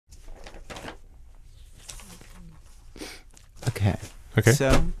Okay. Okay.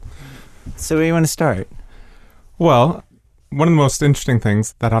 So where do you want to start? Well, one of the most interesting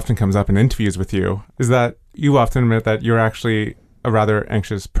things that often comes up in interviews with you is that you often admit that you're actually a rather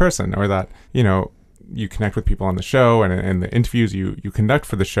anxious person, or that, you connect with people on the show and in the interviews you conduct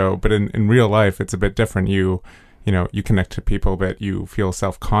for the show, but in real life it's a bit different. You connect to people, but you feel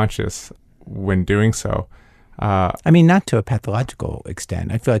self-conscious when doing so. Not to a pathological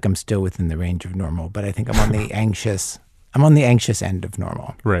extent. I feel like I'm still within the range of normal, but I think I'm on the anxious end of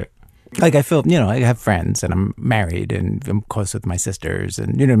normal. Right. Like I feel, I have friends and I'm married and I'm close with my sisters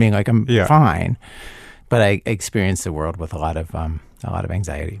and you know what I mean? Like I'm fine, but I experience the world with a lot of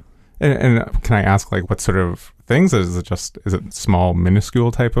anxiety. And can I ask, like, what sort of things? Is it small,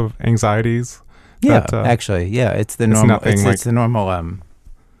 minuscule type of anxieties? Actually, it's the normal. It's the normal.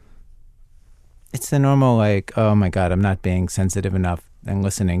 It's the normal, like, oh my God, I'm not being sensitive enough and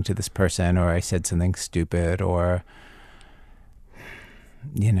listening to this person, or I said something stupid, or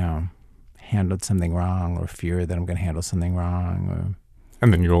handled something wrong, or fear that I'm going to handle something wrong, or.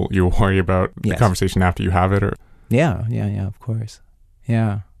 And then you'll worry about the conversation after you have it, or. Yeah, of course,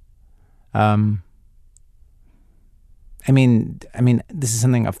 yeah. This is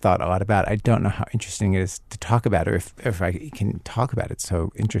something I've thought a lot about. I don't know how interesting it is to talk about, or if I can talk about it. It's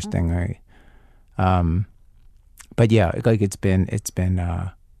so interesting. But yeah, like it's been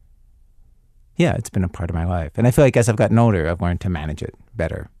a part of my life. And I feel like as I've gotten older, I've learned to manage it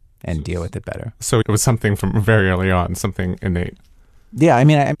better and deal with it better. So it was something from very early on, something innate. Yeah, I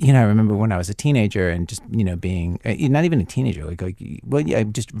remember when I was a teenager and just, being, not even a teenager,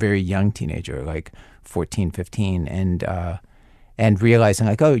 just very young teenager, like 14, 15, and realizing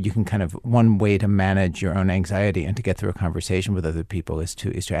like, oh, you can kind of, one way to manage your own anxiety and to get through a conversation with other people is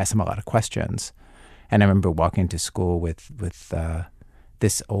to ask them a lot of questions. And I remember walking to school with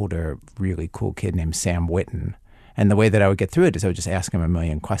this older, really cool kid named Sam Witten. And the way that I would get through it is I would just ask him a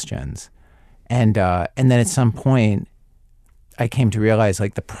million questions. And then at some point, I came to realize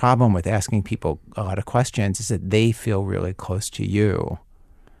like the problem with asking people a lot of questions is that they feel really close to you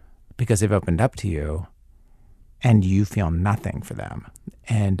because they've opened up to you and you feel nothing for them.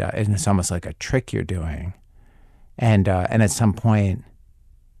 And it's almost like a trick you're doing. And at some point,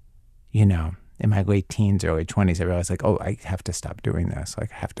 in my late teens, early 20s, I realized like, oh, I have to stop doing this.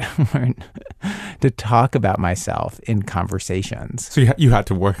 Like I have to learn to talk about myself in conversations. So you had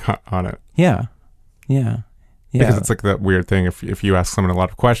to work on it. Yeah. Because it's like that weird thing. If you ask someone a lot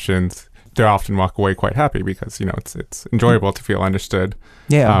of questions, they often walk away quite happy because, it's enjoyable to feel understood.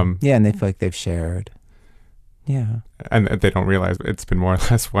 Yeah. And they feel like they've shared. Yeah. And they don't realize it's been more or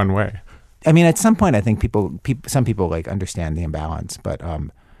less one way. At some point, I think some people like understand the imbalance, but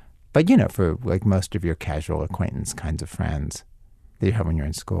for like most of your casual acquaintance kinds of friends that you have when you're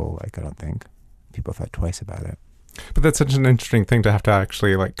in school, like I don't think people thought twice about it. But that's such an interesting thing to have to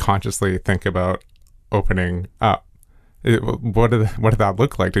actually like consciously think about opening up. What did that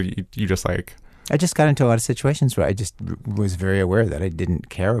look like? Did you just like? I just got into a lot of situations where I just was very aware that I didn't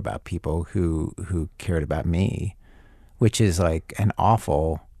care about people who cared about me, which is like an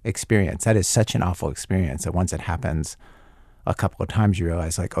awful experience. That is such an awful experience that once it happens a couple of times, you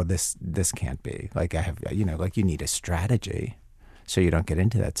realize like, oh, this can't be. Like I have, like you need a strategy so you don't get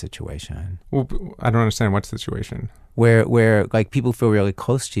into that situation. Well, I don't understand what situation. Where like people feel really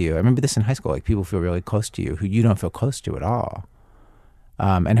close to you. I remember this in high school. Like people feel really close to you who you don't feel close to at all,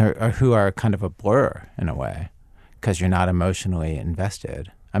 and who are kind of a blur in a way because you're not emotionally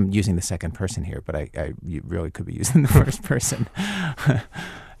invested. I'm using the second person here, but you really could be using the first person.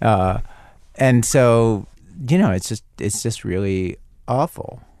 And so it's just really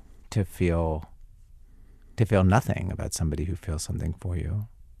awful to feel nothing about somebody who feels something for you,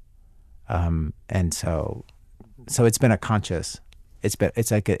 and so it's been a conscious. It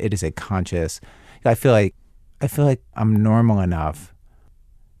is a conscious. I feel like I'm normal enough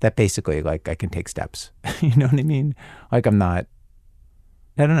that basically like I can take steps. You know what I mean? Like I'm not.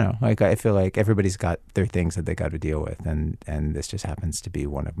 I don't know. Like I feel like everybody's got their things that they got to deal with, and this just happens to be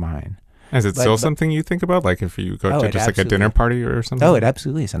one of mine. Is it still something you think about? Like if you go to just like a dinner party or something? Oh, it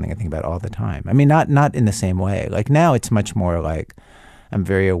absolutely is something I think about all the time. Not in the same way. Like now it's much more like I'm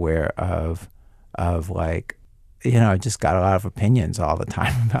very aware of like, I just got a lot of opinions all the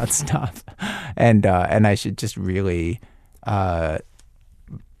time about stuff. And I should just really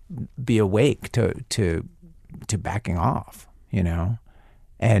be awake to backing off,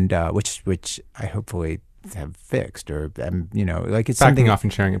 and which I hopefully have fixed, or like it's backing something off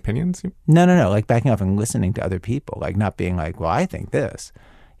and sharing opinions. No, like backing off and listening to other people, like not being like, well, I think this,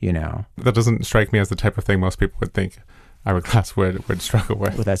 That doesn't strike me as the type of thing most people would think Ira Glass would struggle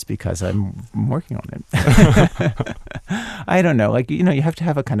with. Well, that's because I'm working on it. I don't know. Like, you know, you have to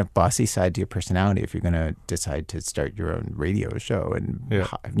have a kind of bossy side to your personality if you're going to decide to start your own radio show and, Yeah.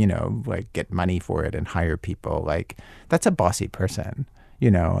 you know, like get money for it and hire people. Like, that's a bossy person, you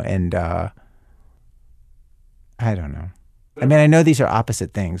know, and I don't know. I mean, I know these are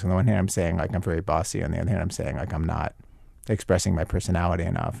opposite things. On the one hand, I'm saying like I'm very bossy. On the other hand, I'm saying like I'm not expressing my personality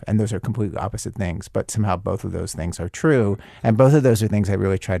enough. And those are completely opposite things. But somehow both of those things are true. And both of those are things I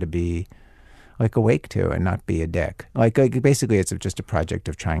really try to be like awake to and not be a dick. Like basically it's just a project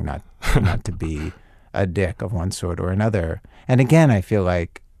of trying not to be a dick of one sort or another. And again, I feel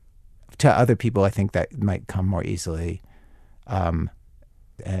like to other people, I think that might come more easily. And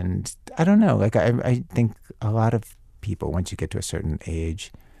I don't know, like I think a lot of people, once you get to a certain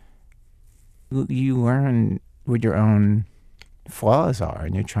age, you learn what your own flaws are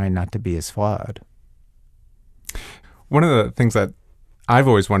and you're trying not to be as flawed. One of the things that I've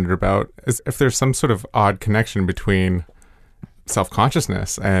always wondered about is if there's some sort of odd connection between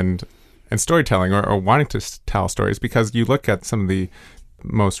self-consciousness and storytelling or wanting to tell stories, because you look at some of the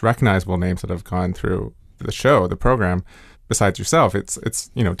most recognizable names that have gone through the show, the program, besides yourself.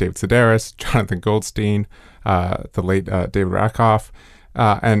 It's you know, David Sedaris, Jonathan Goldstein, the late David Rakoff,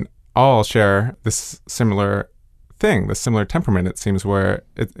 and all share this similar thing, this similar temperament, it seems, where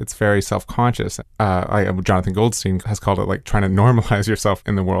it's very self-conscious. Jonathan Goldstein has called it like trying to normalize yourself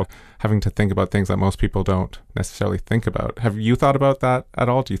in the world, having to think about things that most people don't necessarily think about. Have you thought about that at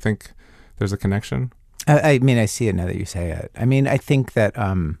all? Do you think there's a connection? I mean, I see it now that you say it. I mean, I think that,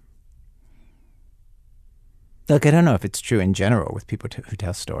 like, I don't know if it's true in general with people who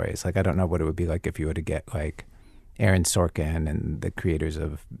tell stories. Like, I don't know what it would be like if you were to get, like, Aaron Sorkin and the creators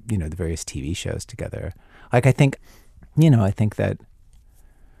of, you know, the various TV shows together. Like, I think, you know, I think that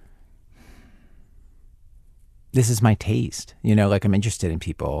this is my taste. You know, like, I'm interested in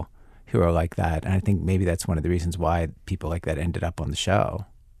people who are like that. And I think maybe that's one of the reasons why people like that ended up on the show.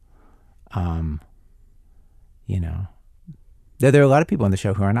 You know, there are a lot of people on the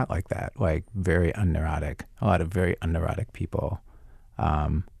show who are not like that, like very unneurotic, a lot of very unneurotic people.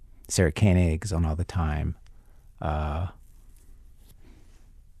 Sarah Koenig's on all the time.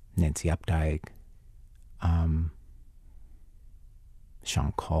 Nancy Updike.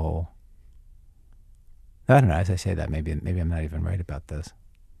 Sean Cole. I don't know, as I say that, maybe I'm not even right about this.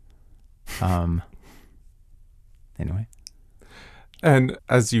 Anyway. And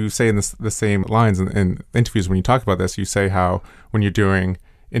as you say in the same lines in interviews, when you talk about this, you say how when you're doing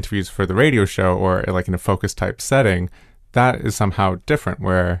interviews for the radio show or like in a focus type setting, that is somehow different,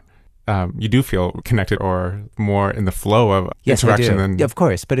 where you do feel connected or more in the flow of interaction. I do. Yeah, of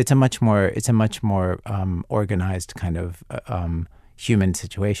course, but it's a much more organized kind of human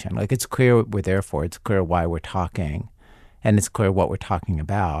situation. Like, it's clear what we're there for. It's clear why we're talking, and it's clear what we're talking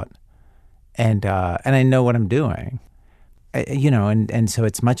about, and I know what I'm doing. You know, and so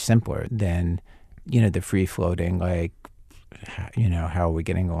it's much simpler than, you know, the free floating, like, you know, how are we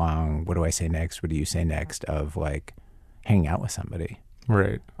getting along? What do I say next? What do you say next? Of like hanging out with somebody.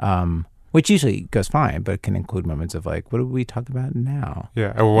 Right. Which usually goes fine, but it can include moments of like, what do we talk about now?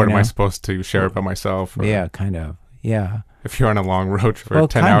 Yeah. Or what am I supposed to share about myself? Or yeah, kind of. Yeah. If you're on a long road for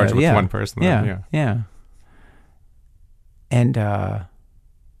 10 hours with one person. Yeah. Yeah. And,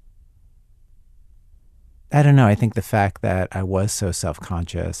 I don't know. I think the fact that I was so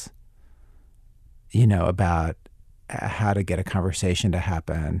self-conscious, you know, about how to get a conversation to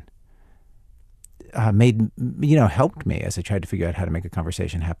happen, helped me as I tried to figure out how to make a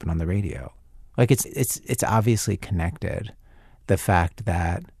conversation happen on the radio. Like, it's obviously connected. The fact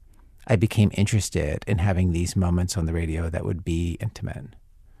that I became interested in having these moments on the radio that would be intimate,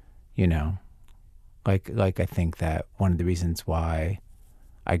 you know, like I think that one of the reasons why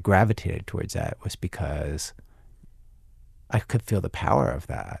I gravitated towards that was because I could feel the power of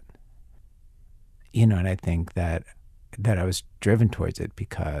that, you know, and I think that I was driven towards it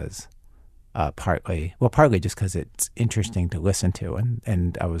because partly just because it's interesting to listen to,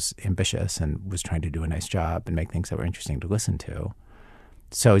 and I was ambitious and was trying to do a nice job and make things that were interesting to listen to.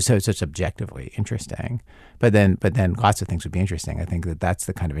 So it's objectively interesting, but then lots of things would be interesting. I think that's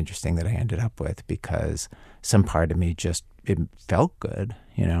the kind of interesting that I ended up with because some part of me it felt good,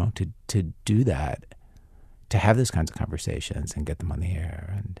 you know, to do that, to have those kinds of conversations and get them on the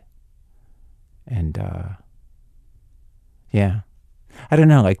air, and yeah, I don't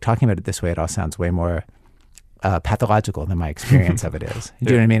know. Like, talking about it this way, it all sounds way more pathological than my experience of it is. Do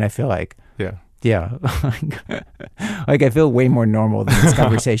you know what I mean? I feel like yeah, like I feel way more normal than this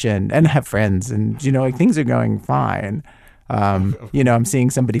conversation, and have friends, and you know, like things are going fine. I'm seeing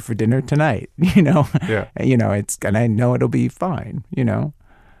somebody for dinner tonight. Yeah. And I know it'll be fine.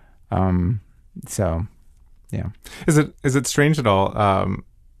 So, yeah. Is it strange at all?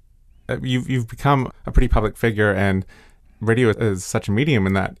 You've become a pretty public figure, and radio is such a medium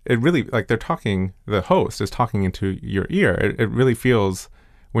in that it really, like, the host is talking into your ear. It really feels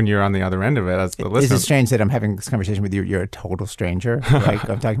when you're on the other end of it as the listener. Is it strange that I'm having this conversation with you? You're a total stranger. Like,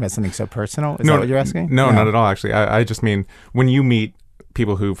 I'm talking about something so personal. Is that what you're asking? No, not at all. Actually, I just mean when you meet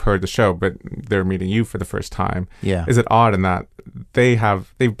people who've heard the show, but they're meeting you for the first time. Yeah. Is it odd in that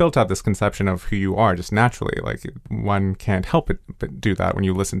they've built out this conception of who you are just naturally? Like, one can't help it but do that when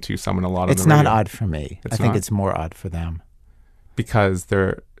you listen to someone a lot on the radio. It's not odd for me. I think not. it's more odd for them. Because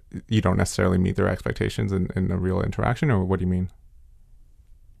you don't necessarily meet their expectations in a real interaction, or what do you mean?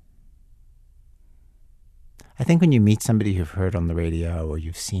 I think when you meet somebody you've heard on the radio or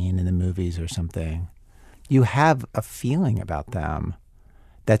you've seen in the movies or something, you have a feeling about them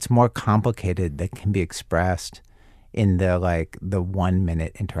that's more complicated, that can be expressed in the 1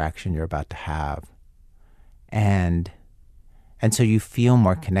 minute interaction you're about to have. And so you feel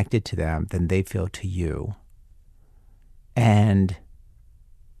more connected to them than they feel to you. And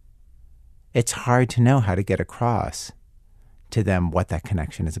it's hard to know how to get across to them what that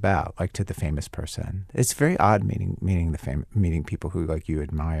connection is about, like to the famous person. It's very odd meeting people who you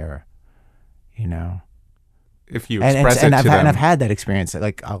admire, If you express it to them. And I've had that experience a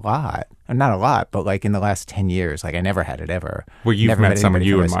lot, not a lot, but in the last 10 years, I never had it ever. Where you've met someone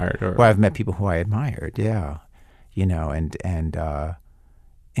you admired, or where I've met people who I admired, yeah, and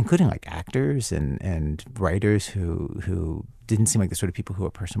including actors and writers who didn't seem like the sort of people who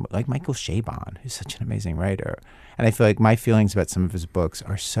a person would, like Michael Chabon, who's such an amazing writer. And I feel like my feelings about some of his books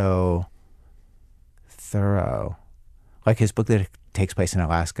are so thorough. Like his book that takes place in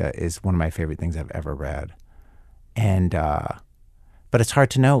Alaska is one of my favorite things I've ever read. And but it's hard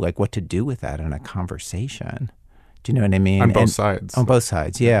to know what to do with that in a conversation. Do you know what I mean? On both sides. On both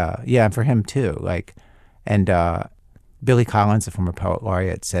sides, yeah. Yeah, and for him too. Billy Collins, the former poet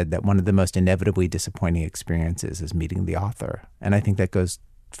laureate, said that one of the most inevitably disappointing experiences is meeting the author. And I think that goes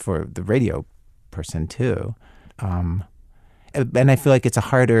for the radio person too. And I feel like it's a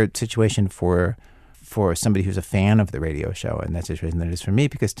harder situation for somebody who's a fan of the radio show in that situation than it is for me,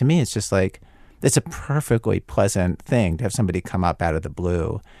 because to me it's just it's a perfectly pleasant thing to have somebody come up out of the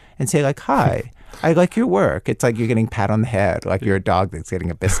blue and say hi, I like your work. It's like you're getting pat on the head, like you're a dog that's getting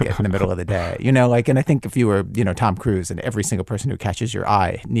a biscuit in the middle of the day, and I think if you were, Tom Cruise and every single person who catches your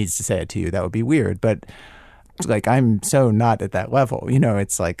eye needs to say it to you, that would be weird. But I'm so not at that level,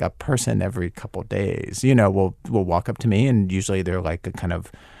 it's like a person every couple days, will walk up to me, and usually they're a kind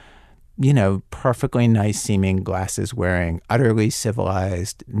of, perfectly nice seeming, glasses wearing, utterly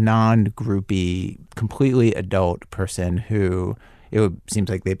civilized, non-groupie, completely adult person who seems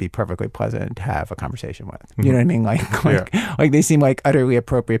like they'd be perfectly pleasant to have a conversation with. Mm-hmm. You know what I mean? Like they seem like utterly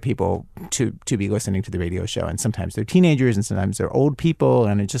appropriate people to be listening to the radio show. And sometimes they're teenagers and sometimes they're old people.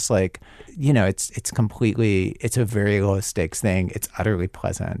 And it's just it's completely, it's a very low stakes thing. It's utterly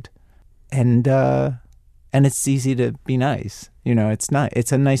pleasant. And it's easy to be nice.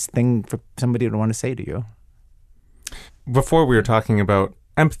 It's a nice thing for somebody to want to say to you. Before we were talking about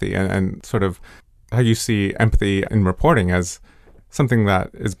empathy and sort of how you see empathy in reporting as something that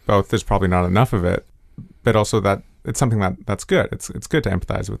is both, there's probably not enough of it, but also that it's something that's good. It's good to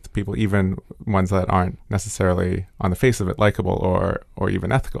empathize with people, even ones that aren't necessarily on the face of it likable or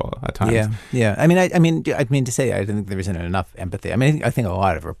even ethical at times. Yeah. I mean to say I think there isn't enough empathy. I think a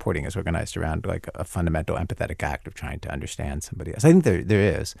lot of reporting is organized around a fundamental empathetic act of trying to understand somebody else. I think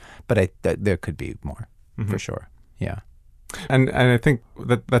there is, but there could be more, for sure. Yeah. And I think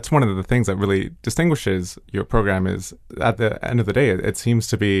that's one of the things that really distinguishes your program is, at the end of the day, it seems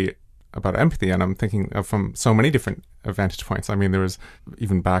to be about empathy. And I'm thinking of from so many different vantage points. I mean, there was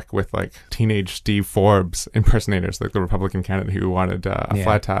even back with teenage Steve Forbes impersonators, the Republican candidate who wanted a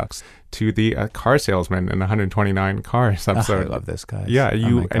flat tax, to the car salesman in 129 Cars episode. I love those guys. Yeah,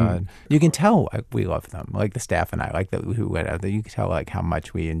 you can tell we love them. The staff and I, who went out there, you can tell how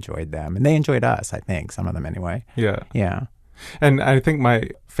much we enjoyed them, and they enjoyed us. I think some of them anyway. Yeah. And I think my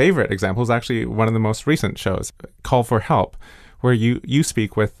favorite example is actually one of the most recent shows, Call for Help, where you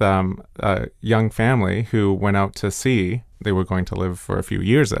speak with a young family who went out to sea. They were going to live for a few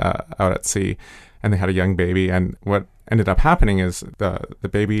years out at sea, and they had a young baby. And what ended up happening is the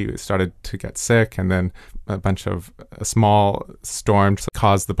baby started to get sick, and then a bunch of small storms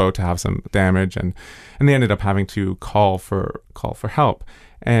caused the boat to have some damage, and they ended up having to call for help.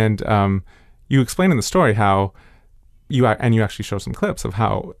 And you explain in the story how you actually show some clips of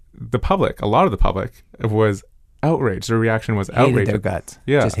how a lot of the public was outraged. Their reaction was Hated outrage. their guts.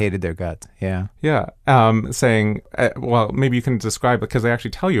 Yeah. Just hated their guts. Yeah. Yeah. Saying, well, maybe you can describe, because they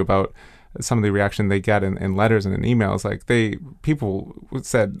actually tell you about some of the reaction they get in letters and in emails. Like people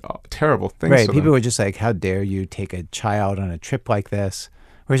said terrible things Right. to People them. were just like, how dare you take a child on a trip like this?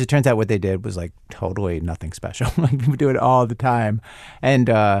 Whereas it turns out what they did was like totally nothing special. Like people do it all the time.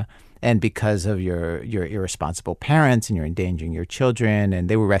 And because of your irresponsible parents and you're endangering your children, and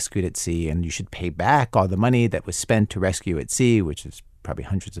they were rescued at sea, and you should pay back all the money that was spent to rescue at sea, which is probably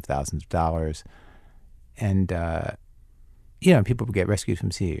hundreds of thousands of dollars. And, people get rescued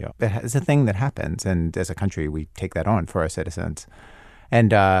from sea. It's a thing that happens. And as a country, we take that on for our citizens.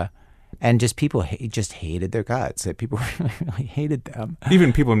 And just people just hated their guts. People really, really hated them.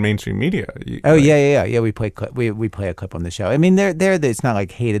 Even people in mainstream media. Yeah. We play we play a clip on the show. I mean, it's not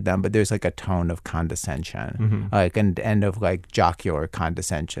like hated them, but there's like a tone of condescension, like and of like jocular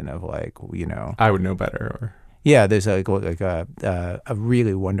condescension of like I would know better. Or yeah, there's like a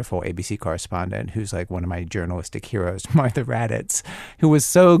really wonderful ABC correspondent who's like one of my journalistic heroes, Martha Raddatz, who was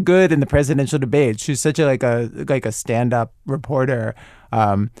so good in the presidential debate. She's such a stand-up reporter.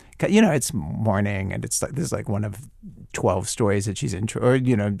 It's morning, and it's like this is like one of 12 stories that she's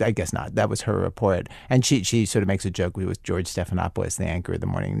I guess not. That was her report, and she sort of makes a joke with George Stephanopoulos, the anchor of the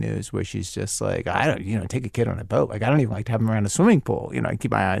morning news, where she's just like, I don't, take a kid on a boat. Like I don't even like to have them around a swimming pool. I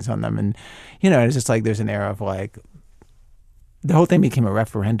keep my eyes on them, and it's just like there's an air of like the whole thing became a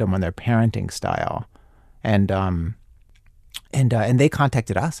referendum on their parenting style, and they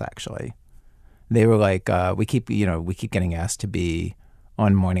contacted us actually. They were like, we keep getting asked to be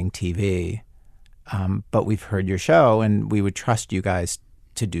on morning TV, but we've heard your show and we would trust you guys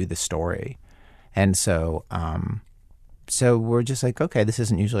to do the story. And so we're just like, okay, this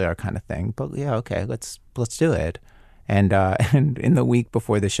isn't usually our kind of thing, but yeah, okay, let's do it. And in the week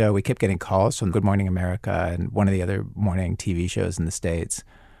before the show, we kept getting calls from Good Morning America and one of the other morning TV shows in the States,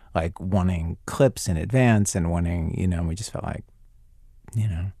 like wanting clips in advance and wanting, and we just felt like, we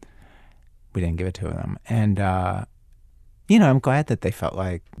didn't give it to them. And, I'm glad that they felt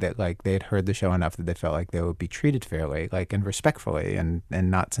like that, like they had heard the show enough that they felt like they would be treated fairly, like, and respectfully and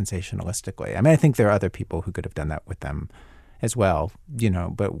not sensationalistically. I mean, I think there are other people who could have done that with them as well,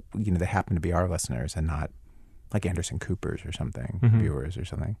 but, they happen to be our listeners and not like Anderson Cooper's or something, viewers or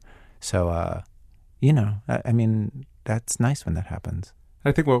something. So, I mean, that's nice when that happens.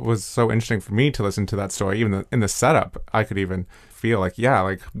 I think what was so interesting for me to listen to that story, even in the setup, I could even feel like,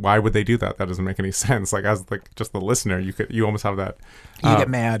 why would they do that? That doesn't make any sense. Like as like just the listener, you almost have that. You get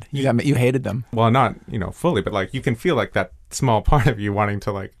mad. You hated them. Well, not fully, but like you can feel like that small part of you wanting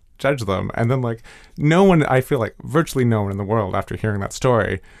to like judge them, and then like no one, I feel like virtually no one in the world after hearing that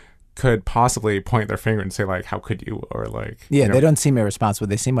story could possibly point their finger and say like, how could you? Or like, they don't seem irresponsible.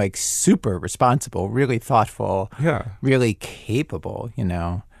 They seem like super responsible, really thoughtful, really capable,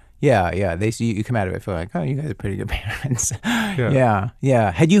 Yeah. You come out of it feeling like, oh, you guys are pretty good parents.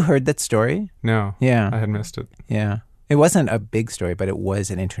 Yeah. Had you heard that story? No. Yeah. I had missed it. Yeah. It wasn't a big story, but it was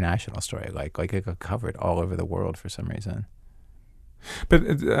an international story. Like it got covered all over the world for some reason. But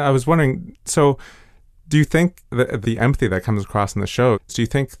I was wondering, so do you think the empathy that comes across in the show, do you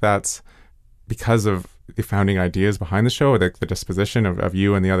think that's because of the founding ideas behind the show, or the disposition of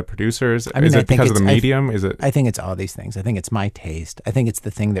you and the other producers? I mean, is I it think because of the medium? Is it? I think it's all these things. I think it's my taste. I think it's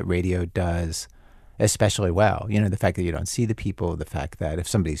the thing that radio does especially well. The fact that you don't see the people, the fact that if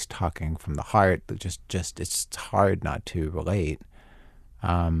somebody's talking from the heart, just it's hard not to relate.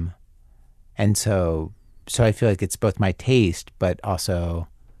 And so I feel like it's both my taste, but also,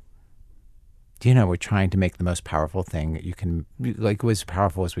 we're trying to make the most powerful thing that you can, like, as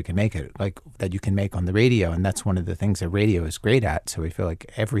powerful as we can make it, like, that you can make on the radio. And that's one of the things that radio is great at. So we feel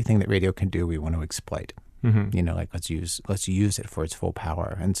like everything that radio can do, we want to exploit. Like, let's use it for its full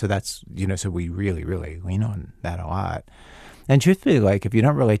power. And so that's, so we really, really lean on that a lot. And truthfully, like, if you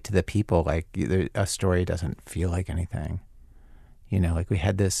don't relate to the people, like, a story doesn't feel like anything. Like we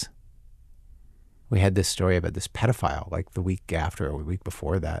had this story about this pedophile, like the week after or the week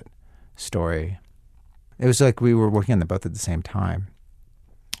before that story. It was like we were working on them both at the same time.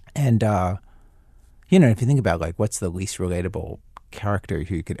 And, if you think about, like, what's the least relatable character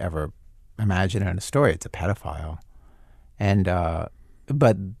who you could ever imagine in a story, it's a pedophile. And,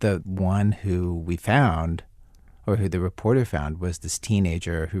 but the one who we found, or who the reporter found, was this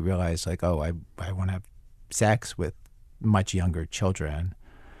teenager who realized, like, oh, I want to have sex with much younger children.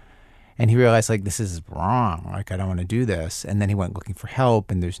 And he realized, like, this is wrong. Like, I don't want to do this. And then he went looking for help,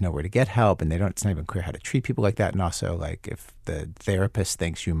 and there's nowhere to get help, and it's not even clear how to treat people like that. And also, like, if the therapist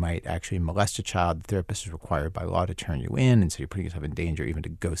thinks you might actually molest a child, the therapist is required by law to turn you in, and so you're putting yourself in danger even to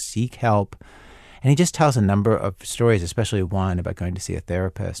go seek help. And he just tells a number of stories, especially one about going to see a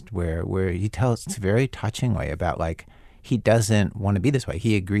therapist, where he tells very touchingly about like he doesn't want to be this way.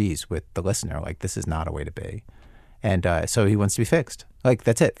 He agrees with the listener, like this is not a way to be, and so he wants to be fixed. Like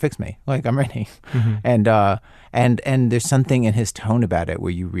that's it, fix me. Like I'm ready. Mm-hmm. And there's something in his tone about it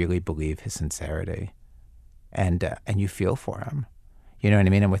where you really believe his sincerity, and you feel for him. You know what I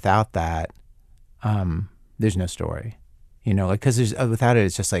mean? And without that, there's no story. You know, like because there's without it,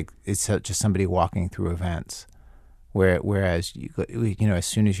 it's just like it's just somebody walking through events. Whereas you know, as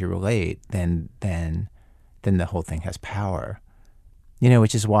soon as you relate, then the whole thing has power. You know,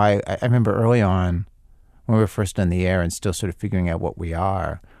 which is why I remember early on when we were first on the air and still sort of figuring out what we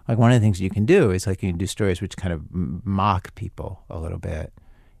are. Like one of the things you can do is like you can do stories which kind of mock people a little bit.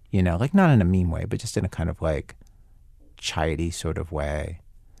 You know, like not in a mean way, but just in a kind of like chidey sort of way.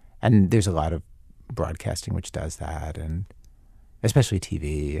 And there's a lot of broadcasting which does that, and especially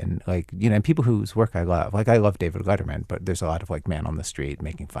TV, and like, you know, people whose work I love. Like I love David Letterman, but there's a lot of like man on the street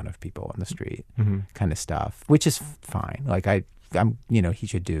making fun of people on the street kind of stuff, which is fine. Like I'm, you know,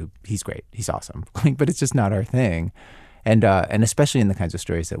 he's great, he's awesome, but it's just not our thing. And especially in the kinds of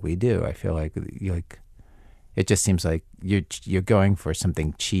stories that we do, I feel like it just seems like you're going for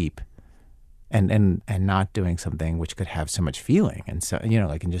something cheap and not doing something which could have so much feeling, and so, you know,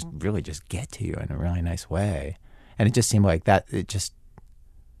 like, and just really just get to you in a really nice way. And it just seemed like that, it just,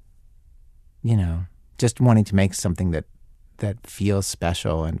 you know, just wanting to make something that feels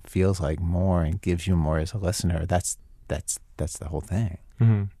special and feels like more and gives you more as a listener. That's the whole thing.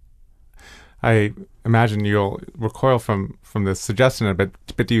 Mm-hmm. I imagine you'll recoil from this suggestion a bit,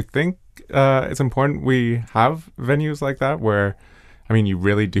 but do you think it's important we have venues like that where, I mean, you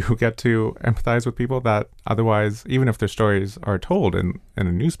really do get to empathize with people that otherwise, even if their stories are told in a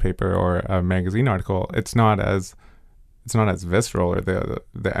newspaper or a magazine article, it's not as visceral, or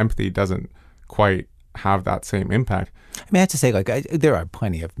the empathy doesn't quite have that same impact. I mean, I have to say, like, there are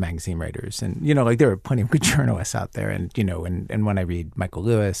plenty of magazine writers, and, you know, like, there are plenty of good journalists out there. And, you know, and when I read Michael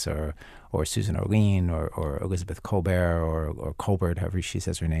Lewis or Susan Orlean or Elizabeth Colbert or Colbert, however she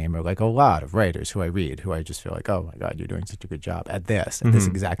says her name, or like a lot of writers who I read, who I just feel like, oh my God, you're doing such a good job at this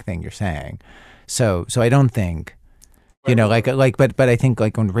exact thing you're saying. So I don't think, you know, but I think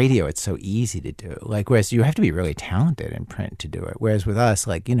like on radio, it's so easy to do. Like, whereas you have to be really talented in print to do it. Whereas with us,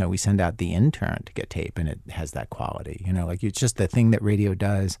 like, you know, we send out the intern to get tape, and it has that quality. You know, like, it's just the thing that radio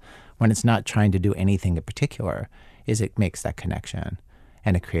does when it's not trying to do anything in particular, is it makes that connection,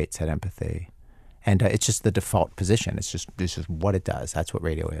 and it creates that empathy, and it's just the default position. It's just what it does. That's what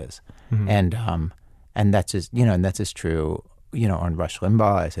radio is, and that's as, you know, and that's as true, you know, on Rush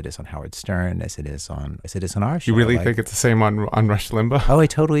Limbaugh as it is on Howard Stern, as it is on our show. You really like, think it's the same on Rush Limbaugh? Oh, I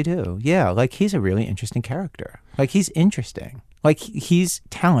totally do. Yeah, like, he's a really interesting character. Like, he's interesting. Like, he's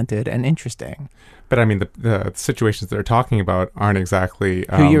talented and interesting. But I mean, the situations they're talking about aren't exactly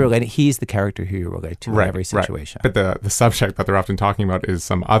who you relate. He's the character who you relate to in every situation. Right. But the subject that they're often talking about is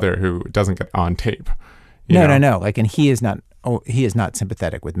some other who doesn't get on tape. No. Like, and he is not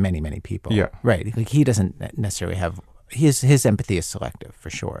sympathetic with many, many people. Yeah. Right. Like, he doesn't necessarily have his empathy is selective, for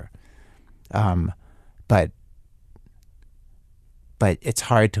sure. But it's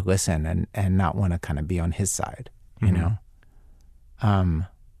hard to listen and not want to kind of be on his side, you know?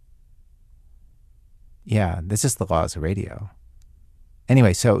 Yeah, that's just the laws of radio.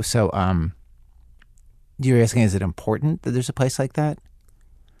 Anyway, so you're asking, is it important that there's a place like that?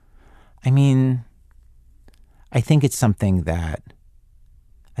 I mean, I think it's something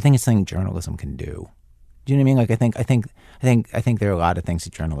journalism can do. Do you know what I mean? Like, I think there are a lot of things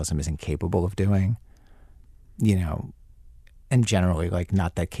that journalism isn't capable of doing, you know, and generally, like,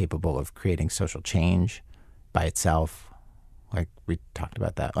 not that capable of creating social change by itself. Like, we talked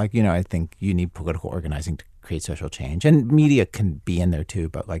about that. Like, you know, I think you need political organizing to create social change, and media can be in there too,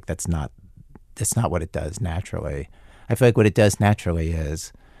 but like, that's not what it does naturally. I feel like what it does naturally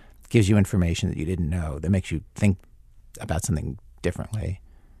is gives you information that you didn't know, that makes you think about something differently,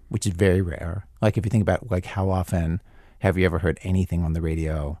 which is very rare. Like, if you think about, like, how often have you ever heard anything on the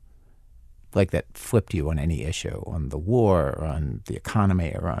radio like that flipped you on any issue, on the war, or on the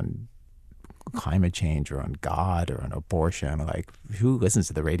economy, or on climate change, or on God, or on abortion? Like, who listens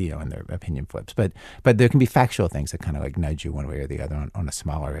to the radio and their opinion flips? But there can be factual things that kind of like nudge you one way or the other on a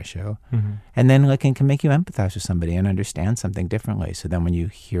smaller issue. And then, like, it can make you empathize with somebody and understand something differently. So then when you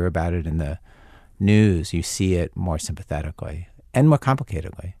hear about it in the news, you see it more sympathetically and more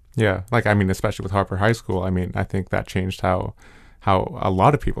complicatedly. Yeah, like, I mean, especially with Harper High School, I mean, I think that changed how a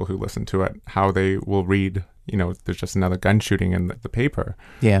lot of people who listen to it, how they will read there's just another gun shooting in the paper.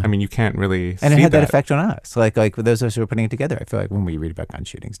 Yeah. I mean, you can't really And it see had that that. effect on us. Like for those of us who are putting it together, I feel like when we read about gun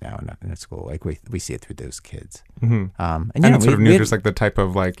shootings now in school, like we see it through those kids. And you know, it's sort of new. we There's like the type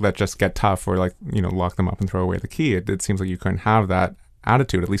of like, let's just get tough, or like, lock them up and throw away the key. It seems like you couldn't have that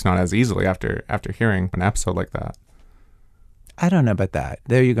attitude, at least not as easily after hearing an episode like that. I don't know about that.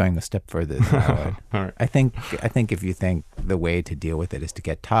 There you're going a step further than I would. All right. I think if you think the way to deal with it is to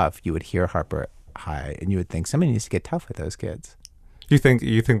get tough, you would hear Harper High and you would think somebody needs to get tough with those kids. You think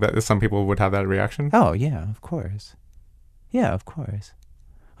that some people would have that reaction? Oh, yeah, of course. Yeah, of course.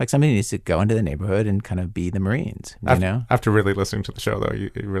 Like somebody needs to go into the neighborhood and kind of be the Marines, After really listening to the show, though, you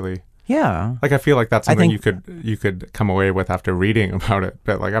really... Yeah. Like, I feel like that's something you could come away with after reading about it.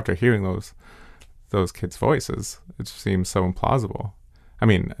 But, like, after hearing those kids' voices, it just seems so implausible. I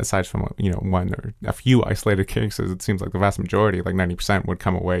mean, aside from, one or a few isolated cases, it seems like the vast majority, like 90%, would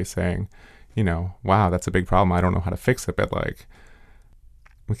come away saying, wow, that's a big problem. I don't know how to fix it. But, like,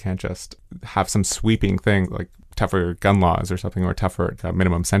 we can't just have some sweeping thing like tougher gun laws or something, or tougher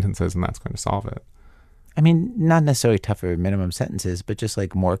minimum sentences, and that's going to solve it. I mean, not necessarily tougher minimum sentences, but just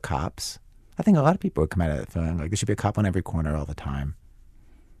like more cops. I think a lot of people would come out of that feeling like there should be a cop on every corner all the time.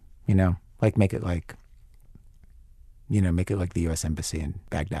 Like make it like the U.S. Embassy in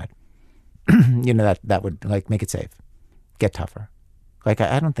Baghdad. that would like make it safe, get tougher. Like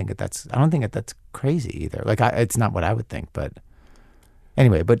I don't think that's crazy either. Like it's not what I would think, but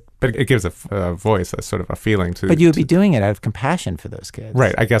anyway. But it gives a voice, a sort of a feeling to. But you would be doing it out of compassion for those kids,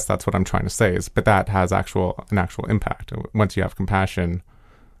 right? I guess that's what I'm trying to say. But that has an actual impact. Once you have compassion,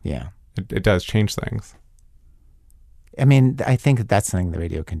 yeah, it does change things. I mean, I think that's something the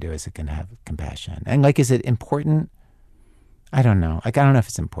radio can do, is it can have compassion. And like, is it important? I don't know. Like, I don't know if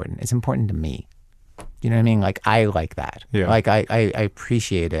it's important. It's important to me. You know what I mean? Like, I like that. Yeah. Like, I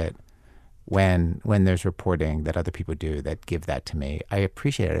appreciate it when there's reporting that other people do that give that to me. I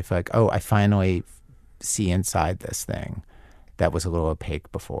appreciate it. I feel like, oh, I finally see inside this thing that was a little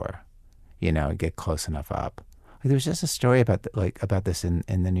opaque before. Get close enough up. Like, there was just a story about this in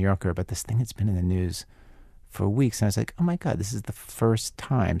the New Yorker, about this thing that's been in the news for weeks, and I was like, oh my God, this is the first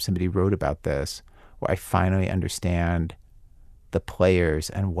time somebody wrote about this where I finally understand the players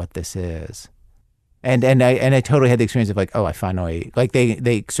and what this is. And I totally had the experience of like, oh, I finally, like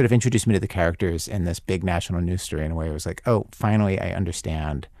they sort of introduced me to the characters in this big national news story in a way where it was like, oh, finally I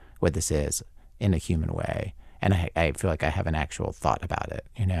understand what this is in a human way. And I feel like I have an actual thought about it,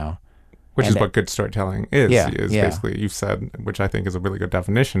 Which is what good storytelling is. Yeah. Basically, you've said, which I think is a really good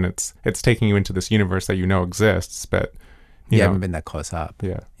definition. It's taking you into this universe that exists, but you haven't been that close up.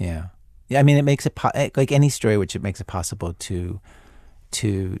 Yeah. I mean, it makes it like any story, which it makes it possible to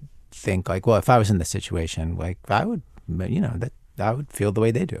think like, well, if I was in this situation, like I would, that I would feel the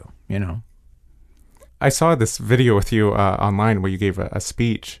way they do. I saw this video with you online where you gave a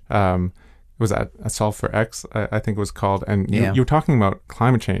speech. Was that Assault for X, I think it was called, and you were talking about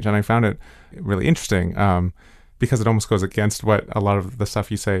climate change, and I found it really interesting because it almost goes against what a lot of the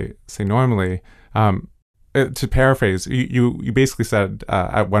stuff you say normally. To paraphrase, you basically said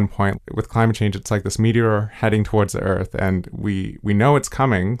at one point, with climate change, it's like this meteor heading towards the Earth, and we know it's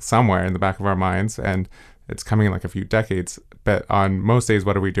coming somewhere in the back of our minds, and it's coming in like a few decades, but on most days,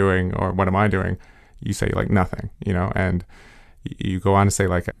 what are we doing, or what am I doing? You say like nothing, and you go on to say,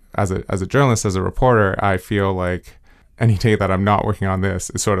 like, as a journalist, as a reporter, I feel like any day that I'm not working on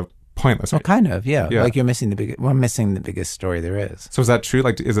this is sort of pointless. Well, kind of, yeah. Like you're missing the biggest story there is. So is that true?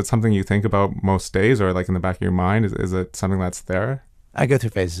 Like, is it something you think about most days, or like in the back of your mind? Is it something that's there? I go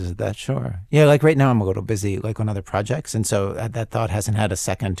through phases of that, sure. Yeah, like right now I'm a little busy, like on other projects, and so that thought hasn't had a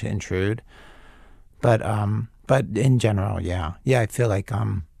second to intrude. But in general, yeah, I feel like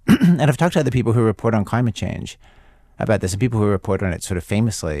and I've talked to other people who report on climate change about this, and people who report on it sort of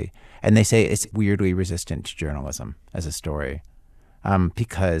famously, and they say it's weirdly resistant to journalism as a story,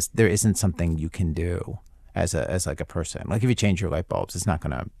 because there isn't something you can do as like a person. Like if you change your light bulbs, it's not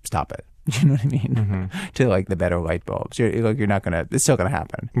going to stop it. You know what I mean? Mm-hmm. To like the better light bulbs, you're not going to. It's still going to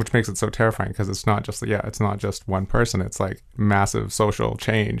happen. Which makes it so terrifying, because it's not just one person. It's like massive social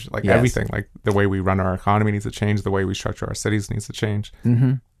change. Like everything, like the way we run our economy needs to change. The way we structure our cities needs to change.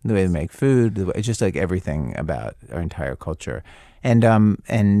 Mm-hmm. The way they make food, it's just like everything about our entire culture, and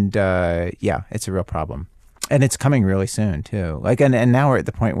it's a real problem, and it's coming really soon too. Like, and now we're at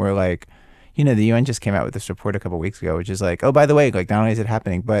the point where like, the UN just came out with this report a couple of weeks ago, which is like, oh, by the way, like not only is it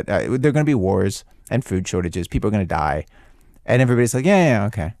happening, but there are going to be wars and food shortages. People are going to die, and everybody's like, yeah,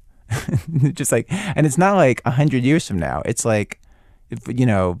 okay, just like, and it's not like 100 years from now. It's like,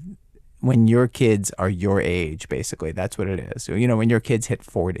 when your kids are your age, basically, that's what it is. So, when your kids hit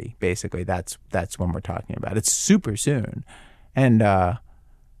 40, basically, that's when we're talking about. It's super soon, and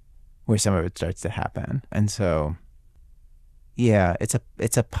where some of it starts to happen. And so, yeah,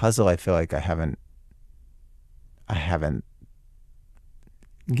 it's a puzzle. I feel like I haven't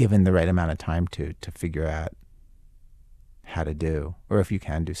given the right amount of time to figure out how to do, or if you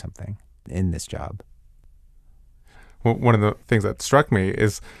can do something in this job. Well, one of the things that struck me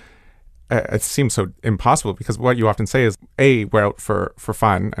is it seems so impossible because what you often say is, A, we're out for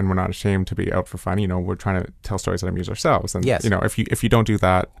fun and we're not ashamed to be out for fun. We're trying to tell stories that amuse ourselves. And, yes. If you don't do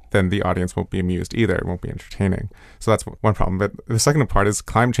that, then the audience won't be amused either. It won't be entertaining. So that's one problem. But the second part is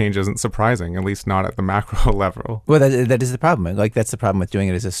climate change isn't surprising, at least not at the macro level. Well, that is the problem. Like, that's the problem with doing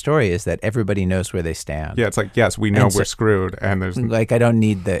it as a story, is that everybody knows where they stand. Yeah, it's like, yes, we know we're screwed. And there's... Like, I don't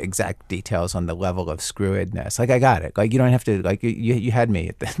need the exact details on the level of screwedness. Like, I got it. Like, you don't have to, like, you had me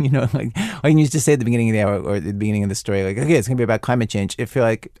at the, like you used to say at the beginning of the hour or at the beginning of the story, like, okay, it's going to be about climate change. If you're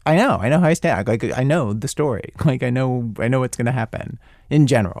like, I know how I stand. Like, I know the story. Like, I know what's going to happen in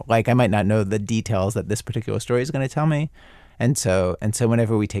general. Like, I might not know the details that this particular story is going to tell me. And so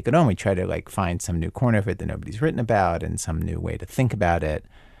whenever we take it on, we try to like find some new corner of it that nobody's written about and some new way to think about it.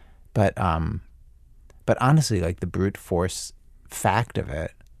 But honestly, like, the brute force fact of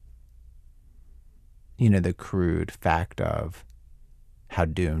it, the crude fact of how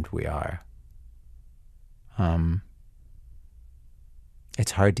doomed we are.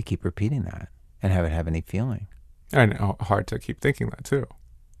 It's hard to keep repeating that and have it have any feeling. And hard to keep thinking that too.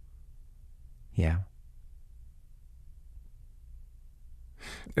 Yeah.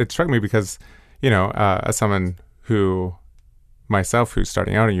 It struck me because, as someone myself who's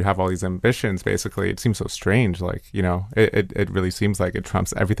starting out and you have all these ambitions, basically, it seems so strange. Like, it really seems like it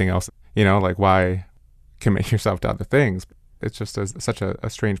trumps everything else. Like, why commit yourself to other things? It's just such a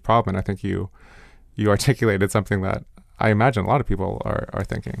strange problem. And I think you articulated something that I imagine a lot of people are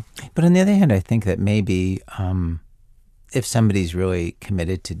thinking. But on the other hand, I think that maybe if somebody's really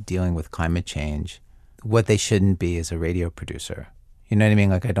committed to dealing with climate change, what they shouldn't be is a radio producer. You know what I mean?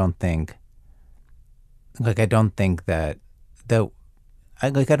 Like, I don't think that I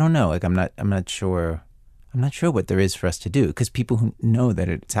don't know. Like, I'm not sure what there is for us to do, because people who know that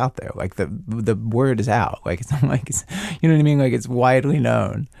it's out there, like the word is out. Like, it's not like it's, you know what I mean? Like, it's widely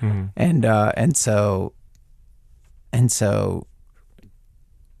known. Mm-hmm. And so,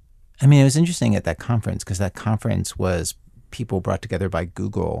 I mean, it was interesting at that conference, because that conference was people brought together by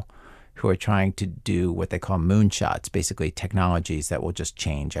Google who are trying to do what they call moonshots, basically technologies that will just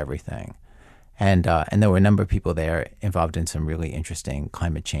change everything. And there were a number of people there involved in some really interesting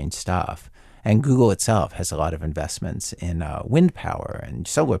climate change stuff. And Google itself has a lot of investments in wind power and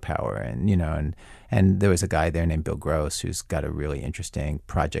solar power, and there was a guy there named Bill Gross who's got a really interesting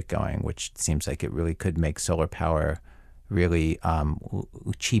project going, which seems like it really could make solar power really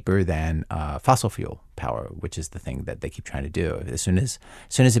cheaper than fossil fuel power, which is the thing that they keep trying to do. As soon as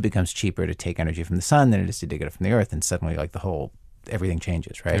it becomes cheaper to take energy from the sun than it is to dig it from the earth, and suddenly, like, everything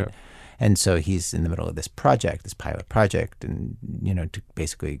changes, right? Yeah. And so he's in the middle of this pilot project, and to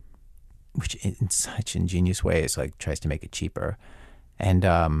basically, which in such ingenious ways, like, tries to make it cheaper. And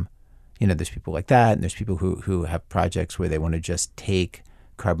there's people like that, and there's people who have projects where they want to just take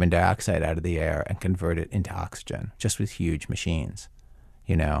carbon dioxide out of the air and convert it into oxygen, just with huge machines,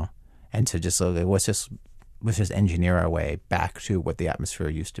 And so just like, let's just engineer our way back to what the atmosphere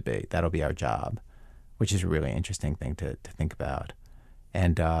used to be. That'll be our job, which is a really interesting thing to think about.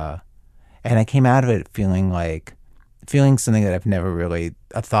 And I came out of it feeling something that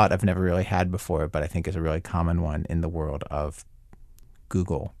a thought I've never really had before, but I think is a really common one in the world of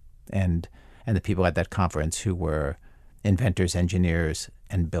Google and the people at that conference who were inventors, engineers,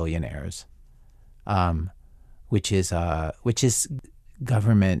 and billionaires, which is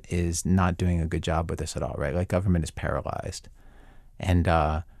government is not doing a good job with this at all, right? Like, government is paralyzed, and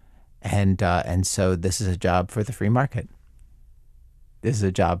so this is a job for the free market. This is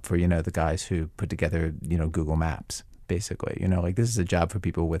a job for the guys who put together Google Maps, basically. Like, this is a job for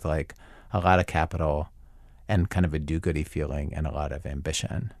people with like a lot of capital and kind of a do-goody feeling and a lot of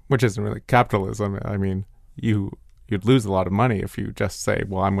ambition. Which isn't really capitalism. I mean, you'd lose a lot of money if you just say,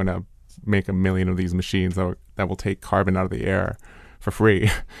 well, I'm going to make 1 million of these machines that will take carbon out of the air for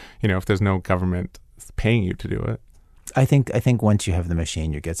free. If there's no government paying you to do it. I think once you have the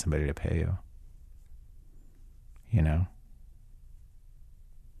machine, you get somebody to pay you.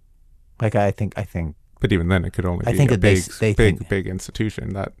 Like, I think. But even then, it could only be a big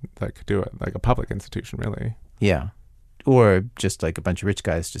institution that could do it, like a public institution, really. Yeah. Or just like a bunch of rich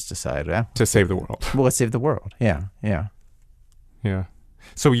guys just decide to save the world. Well, let's save the world. Yeah, yeah, yeah.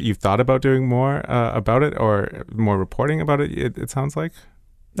 So you've thought about doing more about it, or more reporting about it? It sounds like.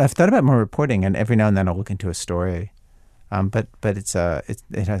 I've thought about more reporting, and every now and then I'll look into a story, but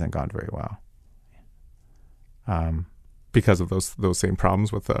it hasn't gone very well. Because of those same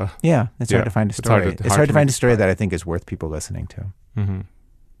problems with the. Yeah, it's hard to find a story. It's hard to find a story that I think is worth people listening to. Mm-hmm.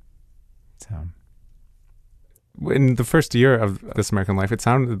 So, in the first year of This American Life, it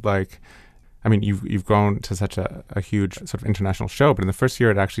sounded like, I mean, you've grown to such a huge sort of international show, but in the first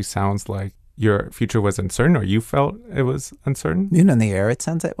year, it actually sounds like your future was uncertain, or you felt it was uncertain. You know, in the air, it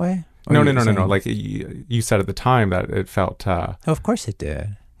sounds that way. No. Like you said at the time that it felt. Oh, of course it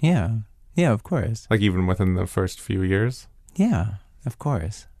did. Yeah, of course. Like even within the first few years. Yeah, of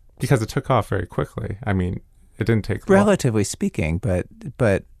course. Because it took off very quickly. I mean, it didn't take relatively speaking, but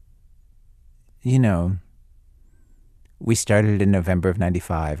you know, we started in November of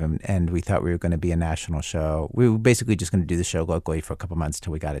 '95, and we thought we were going to be a national show. We were basically just going to do the show locally for a couple months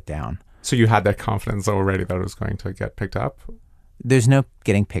till we got it down. So you had that confidence already that it was going to get picked up? There's no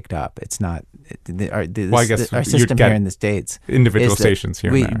getting picked up. It's not. Our system here in the States, individual stations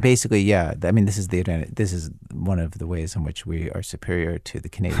here. We and there. basically, yeah. I mean, this is the advantage. This is one of the ways in which we are superior to the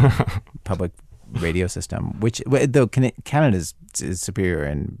Canadian public radio system. Which, though Canada is superior,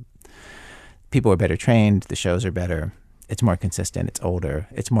 and people are better trained. The shows are better. It's more consistent. It's older.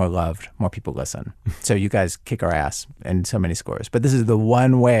 It's more loved. More people listen. So you guys kick our ass in so many scores. But this is the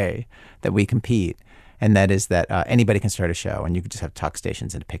one way that we compete. And that is that anybody can start a show, and you can just have talk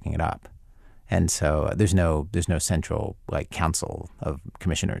stations into picking it up. And so there's no central like council of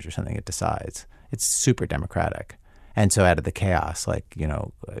commissioners or something that decides. It's super democratic. And so out of the chaos, like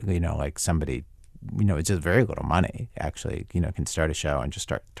like somebody, it's just very little money actually, can start a show and just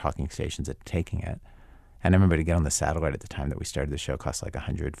start talking stations at taking it. And I remember to get on the satellite at the time that we started the show cost like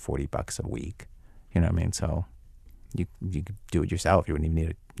 $140 a week. You know what I mean? So you could do it yourself. You wouldn't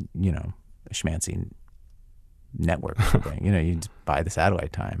even need a schmancy network or something. You just buy the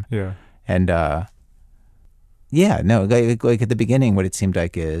satellite time. Yeah. And like at the beginning, what it seemed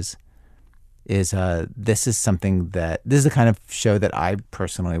like is this is something this is the kind of show that I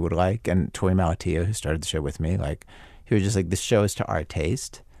personally would like. And Tori Malatia, who started the show with me, like he was just like, this show is to our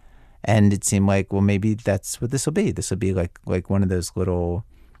taste. And it seemed like, well, maybe that's what this will be. This will be like one of those little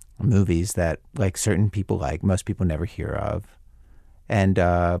movies that like certain people like, most people never hear of. And,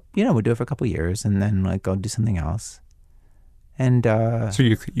 we'll do it for a couple of years and then like go do something else. And so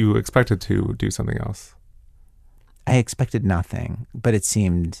you expected to do something else? I expected nothing, but it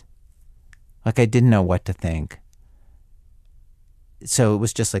seemed like I didn't know what to think. So it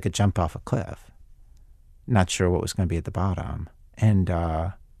was just like a jump off a cliff. Not sure what was going to be at the bottom. And,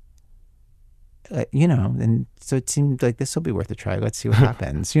 and so it seemed like this will be worth a try. Let's see what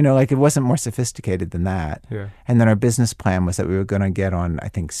happens. Like it wasn't more sophisticated than that. Yeah. And then our business plan was that we were going to get on, I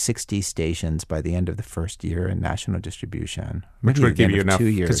think, 60 stations by the end of the first year in national distribution. Which would give you enough, 2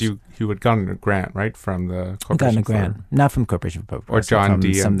 years. because you had gotten a grant, right, from the corporation. Gotten a grant, not from Corporation for Public or John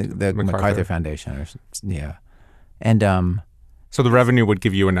D. from the MacArthur Foundation, yeah. And so the revenue would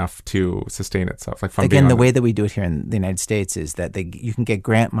give you enough to sustain itself. Like from again, the way that we do it here in the United States is that you can get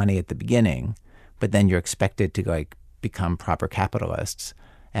grant money at the beginning, but then you're expected to like become proper capitalists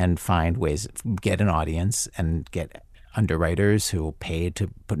and find ways, get an audience and get underwriters who will pay to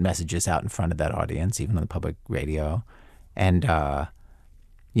put messages out in front of that audience, even on the public radio, and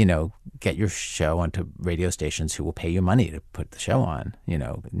get your show onto radio stations who will pay you money to put the show on,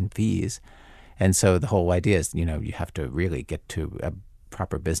 in fees. And so the whole idea is, you have to really get to a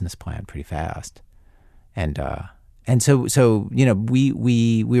proper business plan pretty fast. And so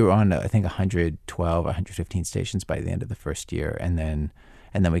we were on, I think, 112, 115 stations by the end of the first year. And then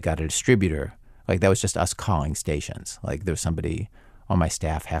we got a distributor. Like that was just us calling stations. Like there was somebody on my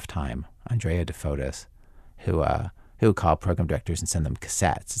staff half-time, Andrea DeFotis, who would call program directors and send them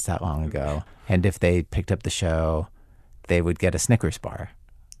cassettes. It's that long ago. And if they picked up the show, they would get a Snickers bar.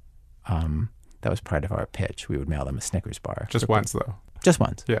 That was part of our pitch. We would mail them a Snickers bar. Just once, though. Just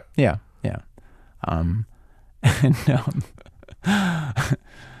once. Yeah. Yeah.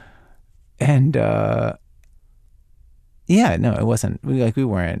 It wasn't we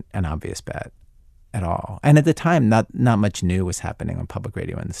weren't an obvious bet at all. And at the time, not much new was happening on public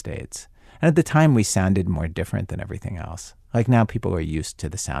radio in the States. And at the time, we sounded more different than everything else. Like now, people are used to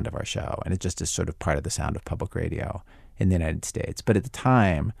the sound of our show, and it just is sort of part of the sound of public radio in the United States. But at the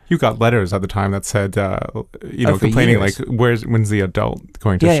time, you got letters at the time that said, complaining years. Like, when's the adult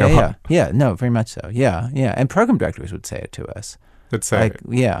going to show up? Yeah, no, very much so. Yeah. And program directors would say it to us. They'd say,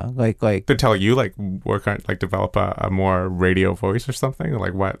 like they'd tell you, like, work on, like, develop a more radio voice or something.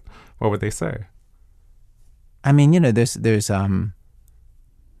 Like, what would they say? I mean, there's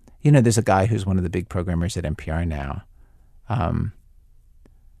there's a guy who's one of the big programmers at NPR now,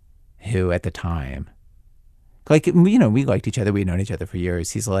 who at the time, like, we liked each other. We'd known each other for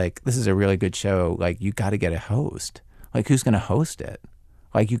years. He's like, this is a really good show. Like, you got to get a host. Like, who's going to host it?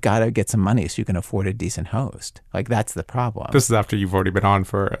 Like, you got to get some money so you can afford a decent host. Like, that's the problem. This is after you've already been on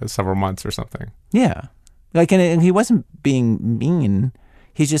for several months or something. Yeah. Like, and he wasn't being mean.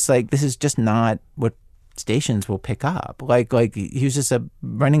 He's just like, this is just not what stations will pick up. Like he was just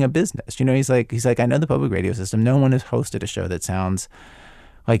running a business. He's like, I know the public radio system. No one has hosted a show that sounds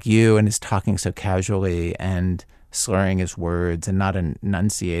like you and is talking so casually and slurring his words and not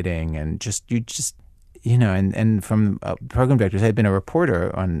enunciating and and from program directors, I had been a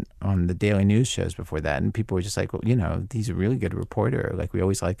reporter on the daily news shows before that, and people were just like, well, he's a really good reporter. Like, we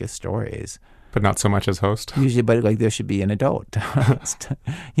always like his stories. But not so much as host. Usually, but like, there should be an adult to host.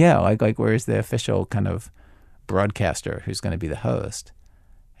 Yeah, like where's the official kind of broadcaster who's going to be the host?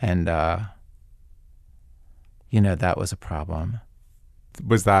 And that was a problem.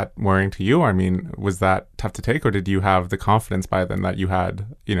 Was that worrying to you? I mean, was that tough to take, or did you have the confidence by then that you had,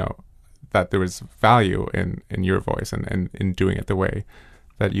 that there was value in your voice and in doing it the way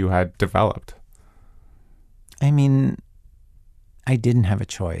that you had developed? I mean, I didn't have a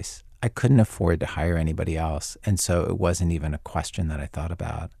choice. I couldn't afford to hire anybody else, and so it wasn't even a question that I thought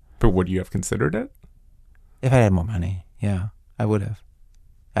about. But would you have considered it? If I had more money, yeah, I would have.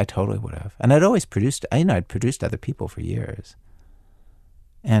 I totally would have. And I'd always produced, I'd produced other people for years.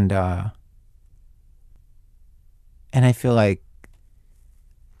 And I feel like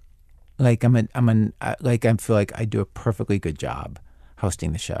I feel like I do a perfectly good job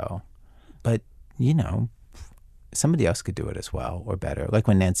hosting the show, but somebody else could do it as well or better. Like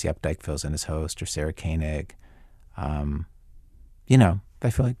when Nancy Updike fills in as host or Sarah Koenig, I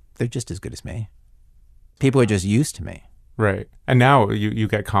feel like they're just as good as me. People are just used to me. Right. And now you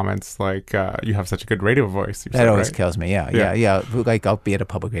get comments like, you have such a good radio voice. That always kills me. Yeah. Like, I'll be at a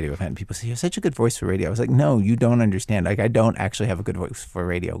public radio event and people say, you have such a good voice for radio. I was like, no, you don't understand. Like, I don't actually have a good voice for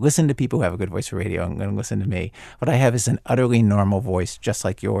radio. Listen to people who have a good voice for radio and then listen to me. What I have is an utterly normal voice, just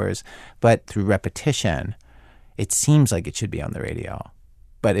like yours. But through repetition, it seems like it should be on the radio.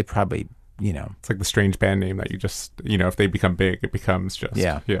 But it probably, It's like the strange band name that you just, if they become big, it becomes just.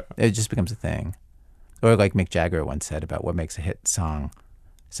 Yeah. It just becomes a thing. Or like Mick Jagger once said about what makes a hit song.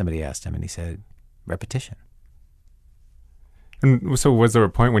 Somebody asked him and he said, repetition. And so was there a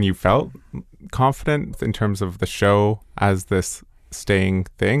point when you felt confident in terms of the show as this staying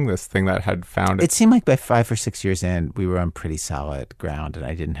thing, this thing that had found It seemed like by 5 or 6 years in, we were on pretty solid ground and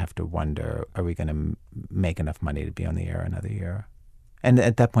I didn't have to wonder, are we going to make enough money to be on the air another year? And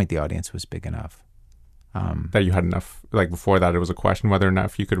at that point, the audience was big enough. That you had enough, like before that, it was a question whether or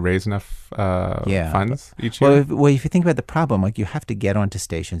not you could raise enough funds each year? Well, if you think about the problem, like you have to get onto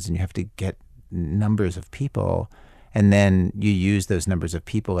stations and you have to get numbers of people, and then you use those numbers of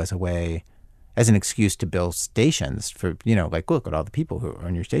people as an excuse to build stations for, like, look at all the people who are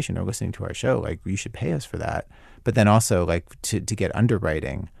on your station are listening to our show. Like, you should pay us for that. But then also, like, to get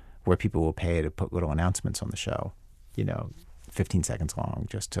underwriting where people will pay to put little announcements on the show, 15 seconds long,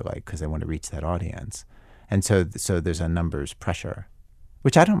 just to because they want to reach that audience. And so there's a numbers pressure,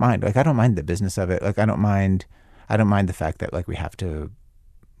 which I don't mind. Like, I don't mind the business of it. Like, I don't mind the fact that, like, we have to,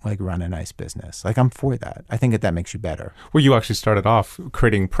 like, run a nice business. Like, I'm for that. I think that makes you better. Well, you actually started off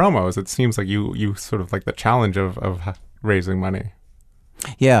creating promos. It seems like you sort of like the challenge of raising money.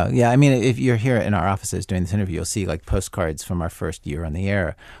 Yeah. I mean, if you're here in our offices doing this interview, you'll see, like, postcards from our first year on the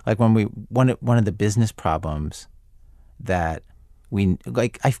air. Like, when one of the business problems that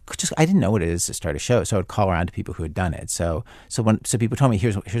I didn't know what it is to start a show, so I would call around to people who had done it. So people told me,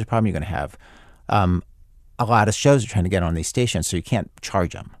 here's a problem you're going to have. A lot of shows are trying to get on these stations, so you can't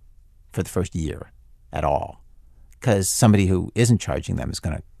charge them for the first year at all, because somebody who isn't charging them is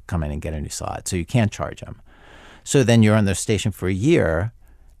going to come in and get a new slot, so you can't charge them. So then you're on their station for a year,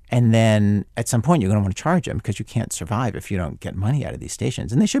 and then at some point you're going to want to charge them because you can't survive if you don't get money out of these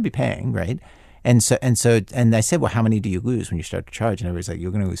stations, and they should be paying, right? And I said, well, how many do you lose when you start to charge? And everybody's like,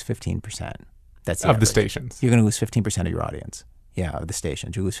 you're going to lose 15%. That's of the stations. You're going to lose 15% of your audience. Yeah, of the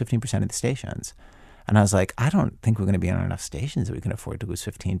stations. You lose 15% of the stations. And I was like, I don't think we're going to be on enough stations that we can afford to lose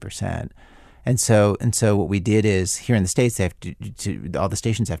 15%. And so what we did is, here in the States, they have to all the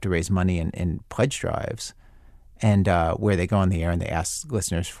stations have to raise money in pledge drives, and where they go on the air and they ask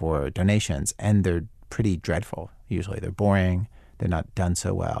listeners for donations, and they're pretty dreadful. Usually, they're boring. They're not done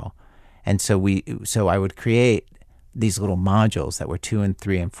so well. And so I would create these little modules that were 2 and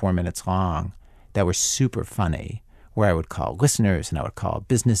 3 and 4 minutes long that were super funny, where I would call listeners and I would call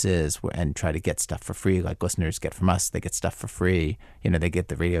businesses and try to get stuff for free. Like listeners get from us, they get stuff for free. They get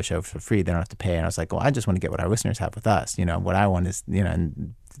the radio show for free. They don't have to pay. And I was like, well, I just want to get what our listeners have with us. What I want is,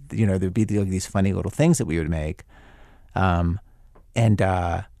 and there'd be these funny little things that we would make. And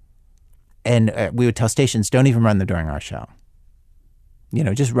we would tell stations, don't even run them during our show.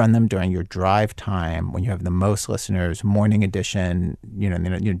 Just run them during your drive time when you have the most listeners, morning edition,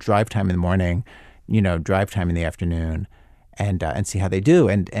 drive time in the morning, drive time in the afternoon, and see how they do.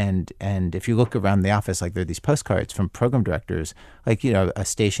 And if you look around the office, like there are these postcards from program directors, like, a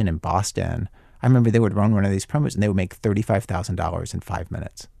station in Boston. I remember they would run one of these promos and they would make $35,000 in 5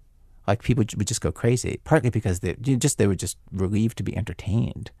 minutes. Like people would just go crazy, partly because they were just relieved to be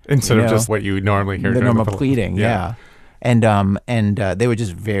entertained. Instead of just what you normally hear. The normal pleading, yeah. And they were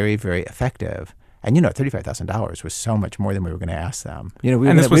just very, very effective. And $35,000 was so much more than we were going to ask them. We were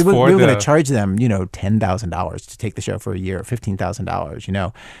going to charge them, $10,000 to take the show for a year,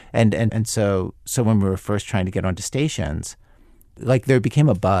 $15,000. And so when we were first trying to get onto stations, like there became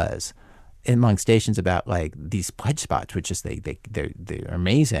a buzz among stations about like these pledge spots, which is they're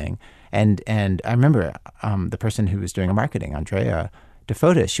amazing. And I remember the person who was doing our marketing, Andrea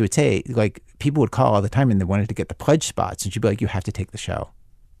DeFotis, she would say, like, people would call all the time and they wanted to get the pledge spots. And she'd be like, you have to take the show.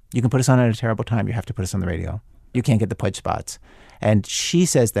 You can put us on at a terrible time. You have to put us on the radio. You can't get the pledge spots. And she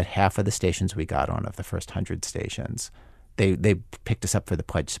says that half of the stations we got on, of the first 100 stations, they picked us up for the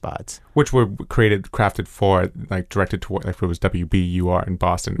pledge spots. Which were crafted for, like, directed toward, like, if it was WBUR in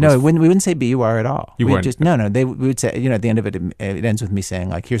Boston. No, we wouldn't say BUR at all. We wouldn't? We would say, at the end of it, it ends with me saying,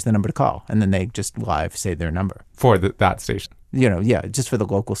 like, here's the number to call. And then they just live say their number. For that station. Just for the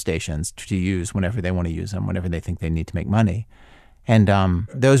local stations to use whenever they want to use them, whenever they think they need to make money. And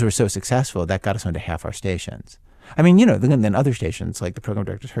those were so successful, that got us onto half our stations. I mean, then other stations, like the program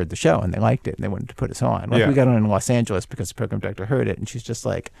directors heard the show and they liked it and they wanted to put us on. Like we got on in Los Angeles because the program director heard it and she's just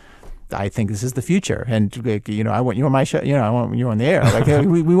like, I think this is the future. And, like, I want you on my show. I want you on the air. Like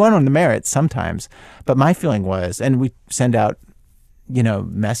we went on the merits sometimes. But my feeling was, and we send out,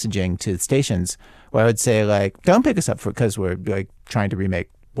 messaging to stations where I would say, like, don't pick us up because we're like trying to remake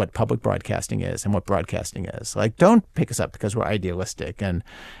what public broadcasting is and what broadcasting is. Like, don't pick us up because we're idealistic and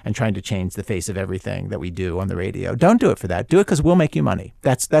trying to change the face of everything that we do on the radio. Don't do it for that. Do it because we'll make you money.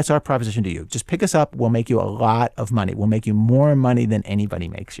 That's our proposition to you. Just pick us up. We'll make you a lot of money. We'll make you more money than anybody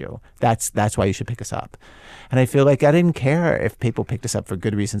makes you. That's why you should pick us up. And I feel like I didn't care if people picked us up for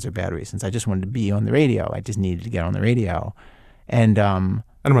good reasons or bad reasons. I just wanted to be on the radio. I just needed to get on the radio. And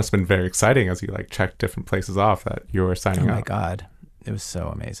it must have been very exciting as you like checked different places off that you were signing up. Oh my God. It was so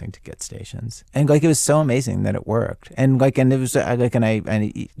amazing to get stations. And like, it was so amazing that it worked. And like, and it was like,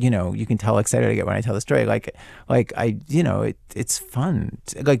 and you can tell how excited I get when I tell the story. It's fun.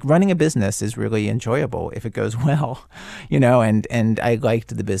 Like, running a business is really enjoyable if it goes well, and I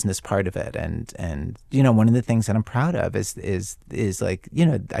liked the business part of it. And one of the things that I'm proud of is like,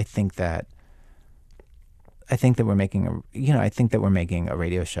 I think that we're making a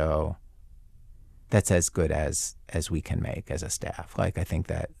radio show that's as good as we can make as a staff. Like, I think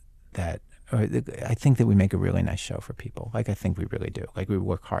that we make a really nice show for people. Like, I think we really do. Like, we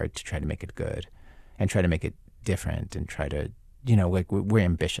work hard to try to make it good and try to make it different and try to, like, we're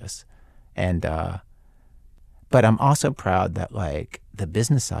ambitious. And, but I'm also proud that, like, the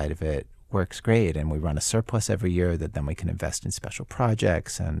business side of it works great and we run a surplus every year that then we can invest in special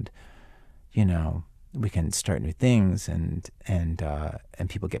projects and, we can start new things and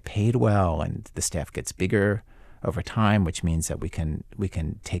people get paid well and the staff gets bigger over time, which means that we can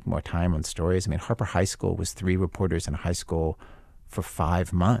take more time on stories. I mean, Harper High School was 3 reporters in a high school for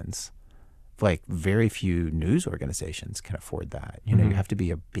 5 months. Like, very few news organizations can afford that. You have to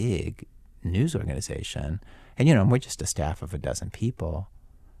be a big news organization. And, we're just a staff of a dozen people.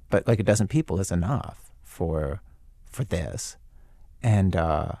 But, like, a dozen people is enough for this. And,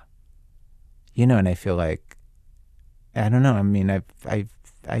 and I feel like, I don't know. I mean,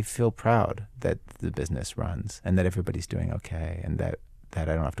 I feel proud that the business runs and that everybody's doing okay and that I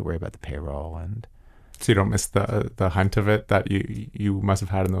don't have to worry about the payroll. And so you don't miss the hunt of it that you must have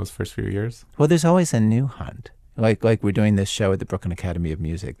had in those first few years? Well, there's always a new hunt. Like we're doing this show at the Brooklyn Academy of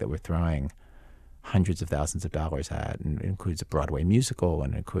Music that we're throwing hundreds of thousands of dollars at, and it includes a Broadway musical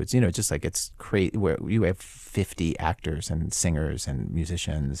and it includes, just like it's crazy where you have 50 actors and singers and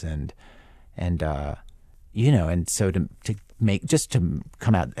musicians and so to make, just to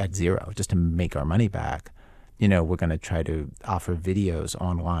come out at zero, just to make our money back, we're going to try to offer videos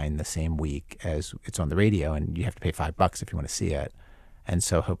online the same week as it's on the radio, and you have to pay $5 if you want to see it. And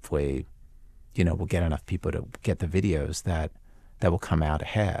so hopefully, we'll get enough people to get the videos that will come out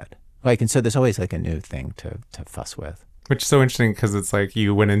ahead. Like, and so there's always like a new thing to fuss with. Which is so interesting because it's like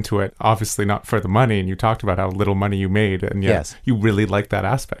you went into it obviously not for the money, and you talked about how little money you made, and yet Yes. you really liked that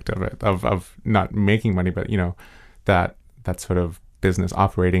aspect of it, of not making money, but that sort of business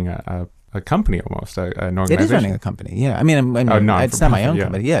operating a company almost, an It is running organization. a company. Yeah. I mean, it's not my Non-for-profit, own yeah.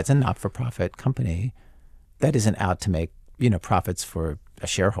 company. Yeah. It's a not-for-profit company that isn't out to make, profits for a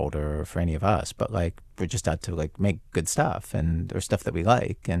shareholder or for any of us, but like we're just out to like make good stuff or stuff that we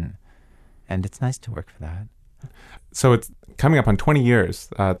like. And it's nice to work for that. So it's coming up on 20 years.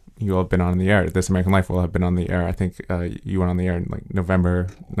 You will have been on the air. This American Life will have been on the air. I think you went on the air in like November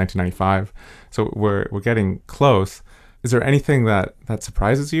 1995. So we're getting close. Is there anything that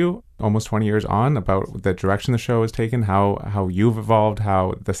surprises you almost 20 years on about the direction the show has taken, how you've evolved,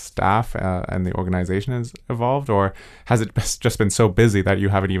 how the staff and the organization has evolved, or has it just been so busy that you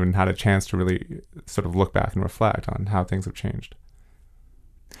haven't even had a chance to really sort of look back and reflect on how things have changed?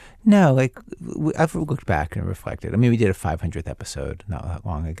 No, like I've looked back and reflected. I mean, we did a 500th episode not that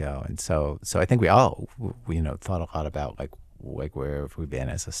long ago, and so I think we all thought a lot about like where have we been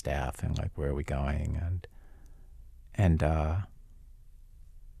as a staff and like where are we going and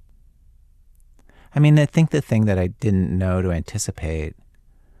I mean, I think the thing that I didn't know to anticipate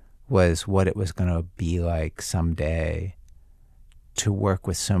was what it was going to be like someday to work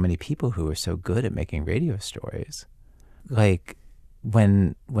with so many people who are so good at making radio stories. Like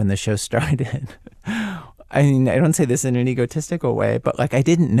when the show started, I mean, I don't say this in an egotistical way, but like I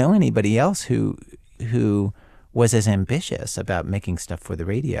didn't know anybody else who was as ambitious about making stuff for the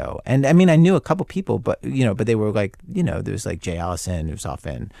radio. And I mean, I knew a couple people, but they were like, there's like Jay Allison, who's off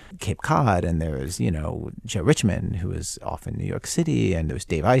in Cape Cod, and there was, Joe Richmond, who was off in New York City, and there was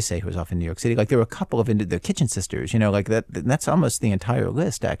Dave Isay, who was off in New York City. Like there were a couple of the Kitchen Sisters, like that's almost the entire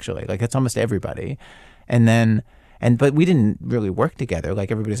list, actually. Like that's almost everybody. But we didn't really work together.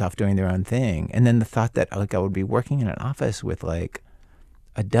 Like everybody's off doing their own thing. And then the thought that like I would be working in an office with like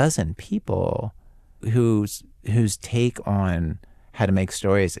a dozen people whose take on how to make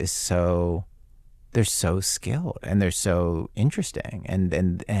stories is they're so skilled and they're so interesting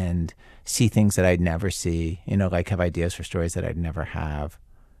and see things that I'd never see, like have ideas for stories that I'd never have.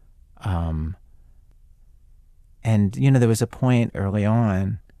 And there was a point early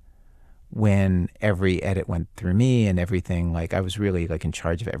on when every edit went through me and everything, like I was really like in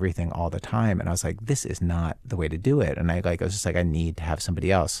charge of everything all the time. And I was like, this is not the way to do it. And I was just like, I need to have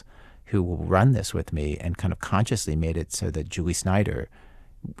somebody else who will run this with me, and kind of consciously made it so that Julie Snyder,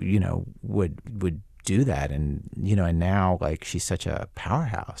 would do that. And, and now like she's such a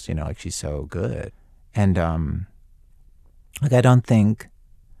powerhouse, like she's so good. And like I don't think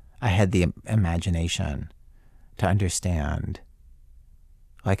I had the imagination to understand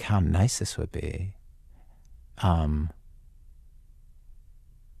like how nice this would be.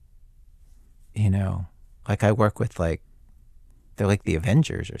 Like I work with like, they're like the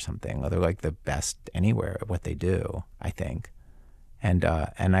Avengers or something. Or they're like the best anywhere at what they do, I think. And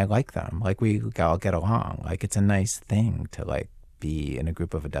I like them. Like we all get along. Like it's a nice thing to like be in a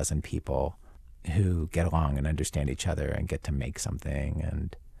group of a dozen people who get along and understand each other and get to make something.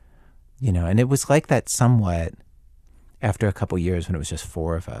 And, and it was like that somewhat after a couple years when it was just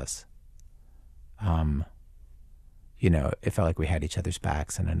four of us. It felt like we had each other's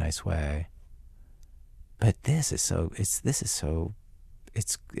backs in a nice way. But it's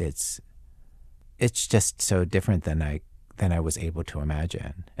just so different than I was able to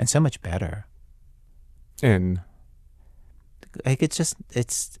imagine, and so much better. In like it's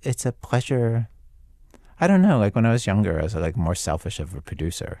a pleasure. I don't know. Like when I was younger, I was like more selfish of a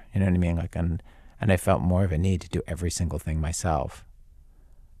producer. You know what I mean? Like and I felt more of a need to do every single thing myself.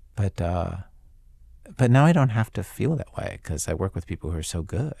 But now I don't have to feel that way because I work with people who are so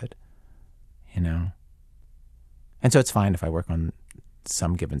good. And so it's fine if I work on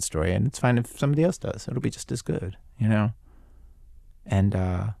some given story, and it's fine if somebody else does. It'll be just as good, And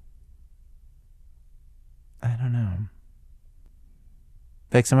I don't know.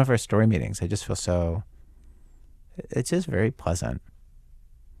 Like some of our story meetings, I just feel it's just very pleasant.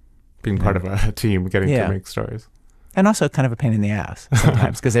 being part of a team, getting to make stories. And also kind of a pain in the ass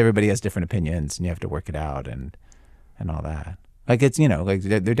sometimes because everybody has different opinions and you have to work it out and all that. Like it's, like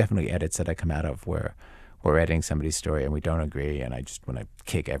there are definitely edits that I come out of where we're editing somebody's story and we don't agree and I just want to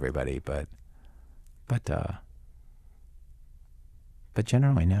kick everybody, but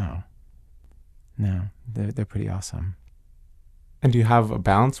generally no, they're pretty awesome. And do you have a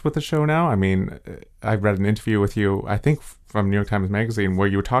balance with the show now? I mean, I read an interview with you, I think from New York Times Magazine, where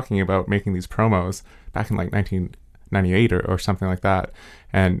you were talking about making these promos back in like 98 or something like that.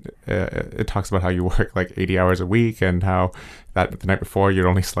 And it talks about how you work like 80 hours a week and how that the night before you'd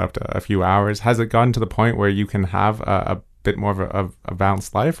only slept a few hours. Has it gotten to the point where you can have a bit more of a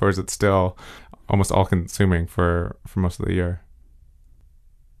balanced life, or is it still almost all consuming for most of the year?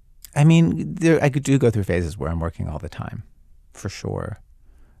 I mean, I do go through phases where I'm working all the time, for sure.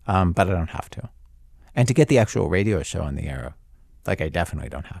 But I don't have to. And to get the actual radio show on the air, like, I definitely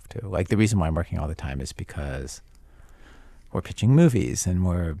don't have to. Like, the reason why I'm working all the time is because we're pitching movies and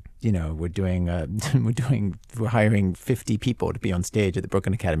we're hiring 50 people to be on stage at the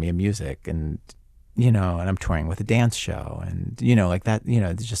Brooklyn Academy of Music, and and I'm touring with a dance show, and like that,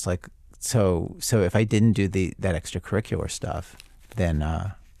 it's just like, so if I didn't do that extracurricular stuff, then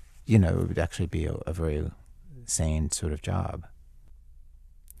it would actually be a very sane sort of job.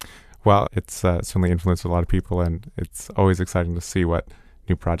 Well, it's certainly influenced a lot of people, and it's always exciting to see what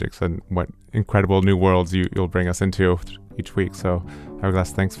new projects and what incredible new worlds you'll bring us into each week. So, Ira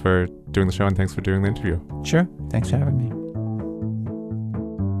Glass, thanks for doing the show, and thanks for doing the interview. Sure. Thanks for having me.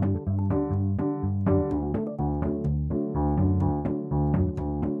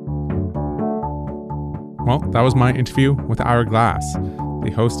 Well, that was my interview with Ira Glass,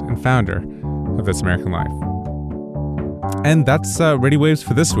 the host and founder of This American Life. And that's Radio Waves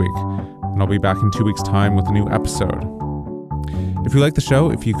for this week. And I'll be back in 2 weeks' time with a new episode. If you like the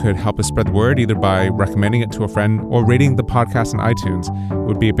show, if you could help us spread the word either by recommending it to a friend or rating the podcast on iTunes, it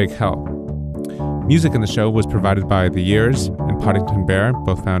would be a big help. Music in the show was provided by The Years and Poddington Bear,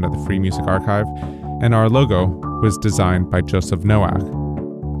 both found at the Free Music Archive, and our logo was designed by Joseph Nowak.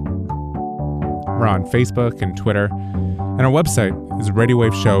 We're on Facebook and Twitter, and our website is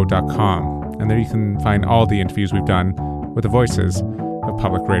radiowaveshow.com, and there you can find all the interviews we've done with the voices of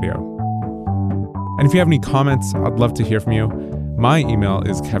public radio. And if you have any comments, I'd love to hear from you. My email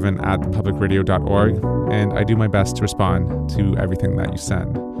is kevin@publicradio.org, and I do my best to respond to everything that you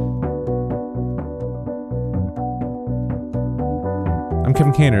send. I'm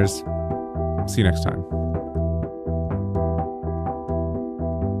Kevin Caners. See you next time.